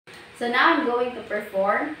So now I'm going to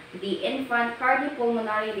perform the infant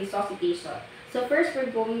cardiopulmonary resuscitation. So first we're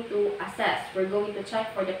going to assess. We're going to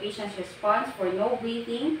check for the patient's response for no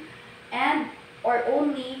breathing and or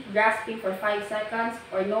only gasping for 5 seconds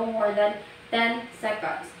or no more than 10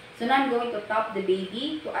 seconds. So now I'm going to tap the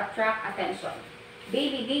baby to attract attention.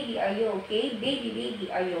 Baby, baby, are you okay? Baby,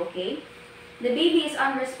 baby, are you okay? The baby is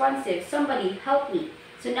unresponsive. Somebody help me.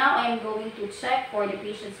 So now I am going to check for the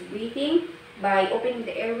patient's breathing by opening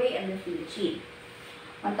the airway and lifting the chin.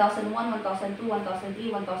 1001, 1002,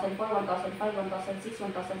 1003, 1004, 1005, 1006,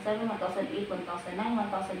 1007, 1008, 1009,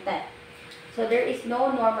 1010. So there is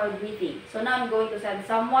no normal breathing. So now I'm going to send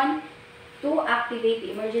someone to activate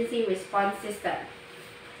the emergency response system.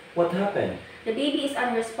 What happened? The baby is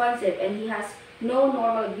unresponsive and he has no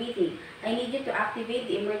normal breathing. I need you to activate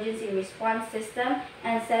the emergency response system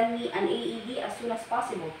and send me an AED as soon as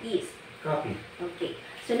possible, please. Copy. Okay.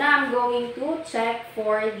 So now I'm going to check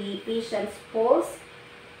for the patient's pulse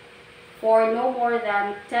for no more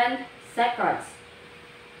than 10 seconds.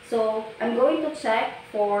 So I'm going to check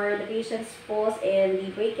for the patient's pulse in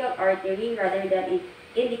the brachial artery rather than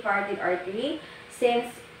in the carotid artery,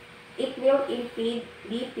 since it will impede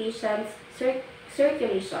the patient's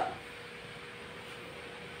circulation.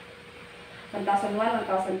 1001,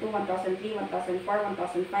 1002, 1003, 1004,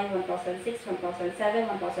 1005, 1006, 1007,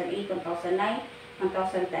 1008, 1009,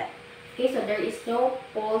 1010. Okay, so there is no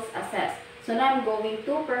pulse assessed. So now I'm going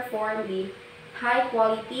to perform the high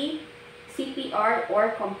quality CPR or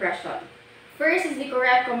compression. First is the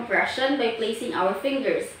correct compression by placing our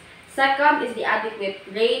fingers. Second is the adequate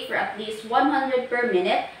rate for at least 100 per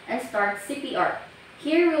minute and start CPR.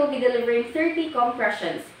 Here we will be delivering 30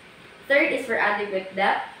 compressions. Third is for adequate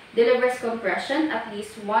depth. Delivers compression at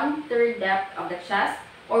least 1/3 depth of the chest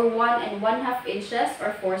or 1 1/2 inches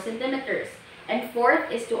or 4 centimeters. And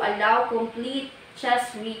fourth is to allow complete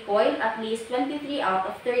chest recoil at least 23 out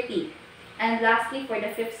of 30. And lastly, for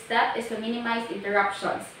the fifth step is to minimize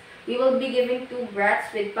interruptions. We will be giving 2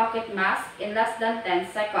 breaths with pocket mask in less than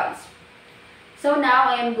 10 seconds. So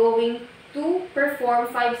now I am going to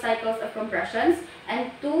perform 5 cycles of compressions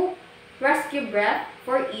and 2 rescue breaths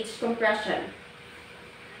for each compression.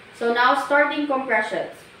 So now starting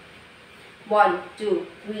compressions. 1, 2,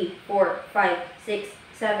 3, 4, 5, 6,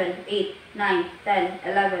 7, 8, 9, 10,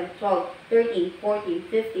 11, 12, 13, 14,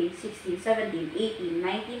 15, 16, 17, 18,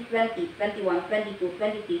 19, 20, 21, 22,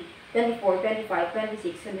 23, 24, 25,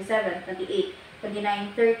 26, 27, 28,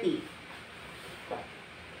 29, 30.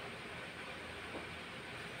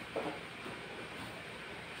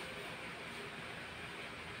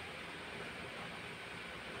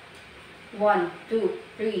 One, 2,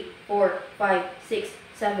 3, 4, 5, 6,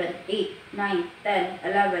 7, 8, 9, 10,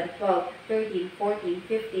 11, 12, 13, 14,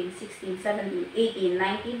 15, 16, 17, 18,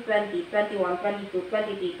 19, 20, 21, 22,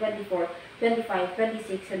 23, 24, 25,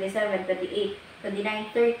 26, 27, 28, 29,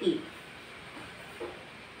 30.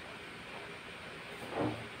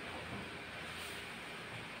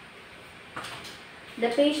 The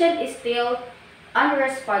patient is still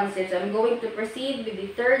unresponsive, so I'm going to proceed with the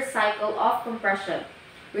 3rd cycle of compression.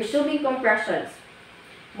 Resuming compressions.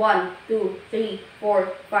 1, 2, 3, 4,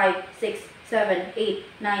 5, 6, 7, 8,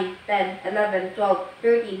 9, 10, 11, 12,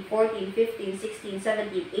 13, 14, 15, 16,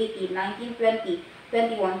 17, 18, 19, 20,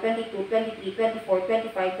 21, 22, 23, 24,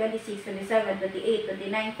 25, 26, 27, 28,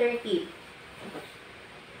 29, 30.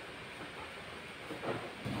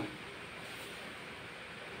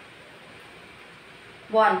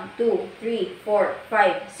 One, 2, 3, 4,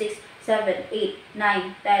 5, 6, 7, 8,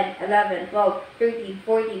 9, 10, 11, 12, 13,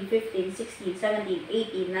 14, 15, 16, 17,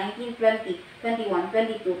 18, 19, 20, 21,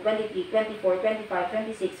 22, 23, 24, 25,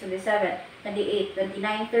 26, 27, 28,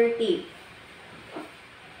 29, 30.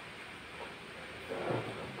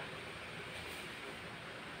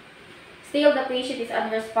 Still, the patient is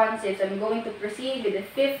unresponsive, so I'm going to proceed with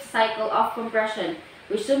the 5th cycle of compression.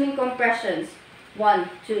 Resuming compressions. 1,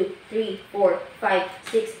 2, 3, 4, 5,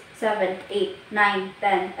 6, 7, 8, 9,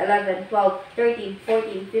 10, 11, 12, 13,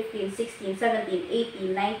 14, 15, 16, 17,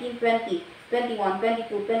 18, 19, 20, 21,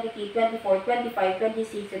 22, 23, 24, 25,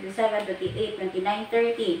 26, 27, 28, 29,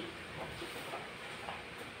 30.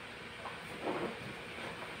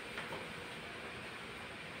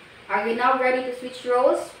 Are you now ready to switch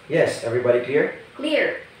roles? Yes, everybody clear?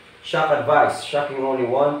 Clear. Shock advice. Shocking only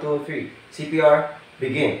 1, 2, 3. CPR,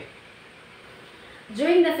 begin.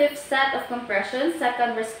 During the 5th set of compressions,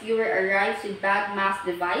 second rescuer arrives with bag mask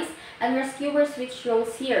device and rescuer switch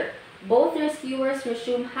roles here. Both rescuers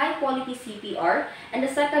resume high-quality CPR and the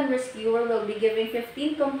second rescuer will be giving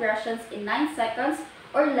 15 compressions in 9 seconds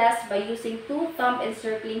or less by using 2 thumb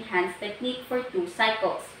encircling hands technique for 2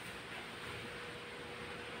 cycles.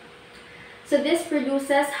 So this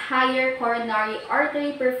produces higher coronary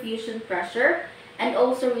artery perfusion pressure and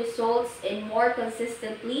also results in more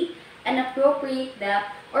consistently and appropriate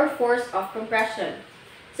depth or force of compression.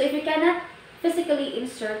 So if you cannot physically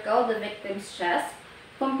encircle the victim's chest,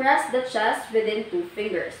 compress the chest within 2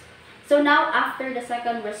 fingers. So now after the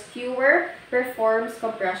second rescuer performs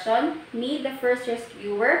compression, the first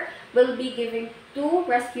rescuer will be giving 2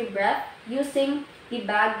 rescue breaths using the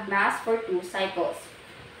bag mask for 2 cycles.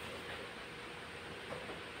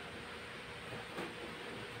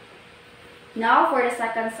 Now for the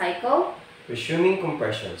second cycle, resuming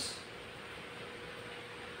compressions.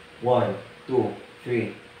 1, 2,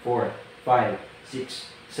 3, 4, 5, 6,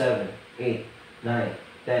 7, 8, 9,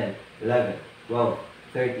 10, 11, 12,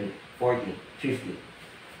 13, 14, 15.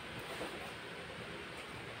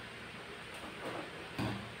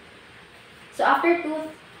 So after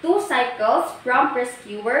two cycles, prompt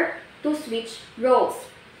rescuer to switch roles.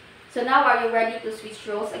 So now are you ready to switch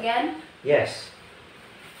roles again? Yes.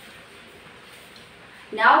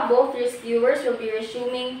 Now both rescuers will be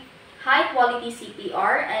resuming high quality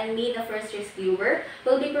CPR, and the first rescuer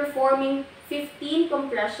will be performing 15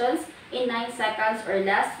 compressions in 9 seconds or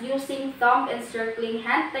less using thumb encircling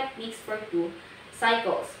hand techniques for 2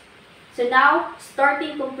 cycles. So now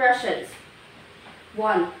starting compressions.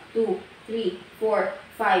 1, 2, 3, 4,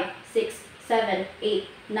 5, 6, 7, 8,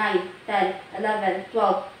 9, 10, 11,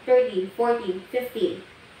 12, 13, 14, 15.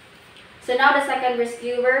 So now the second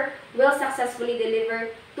rescuer will successfully deliver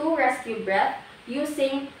 2 rescue breaths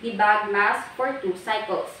using the bag mask for 2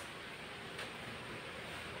 cycles.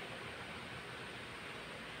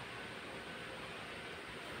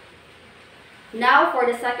 Now for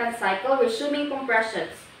the second cycle, resuming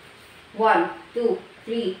compressions. 1, 2,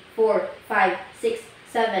 3, 4, 5, 6,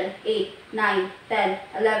 7, 8, 9, 10,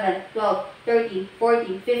 11, 12, 13,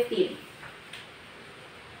 14, 15.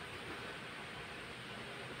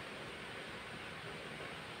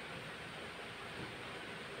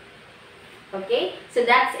 Okay, so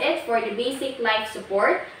that's it for the basic life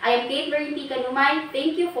support. I am 𝐬𝐨𝐜𝐿𝐵 canumay.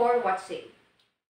 Thank you for watching.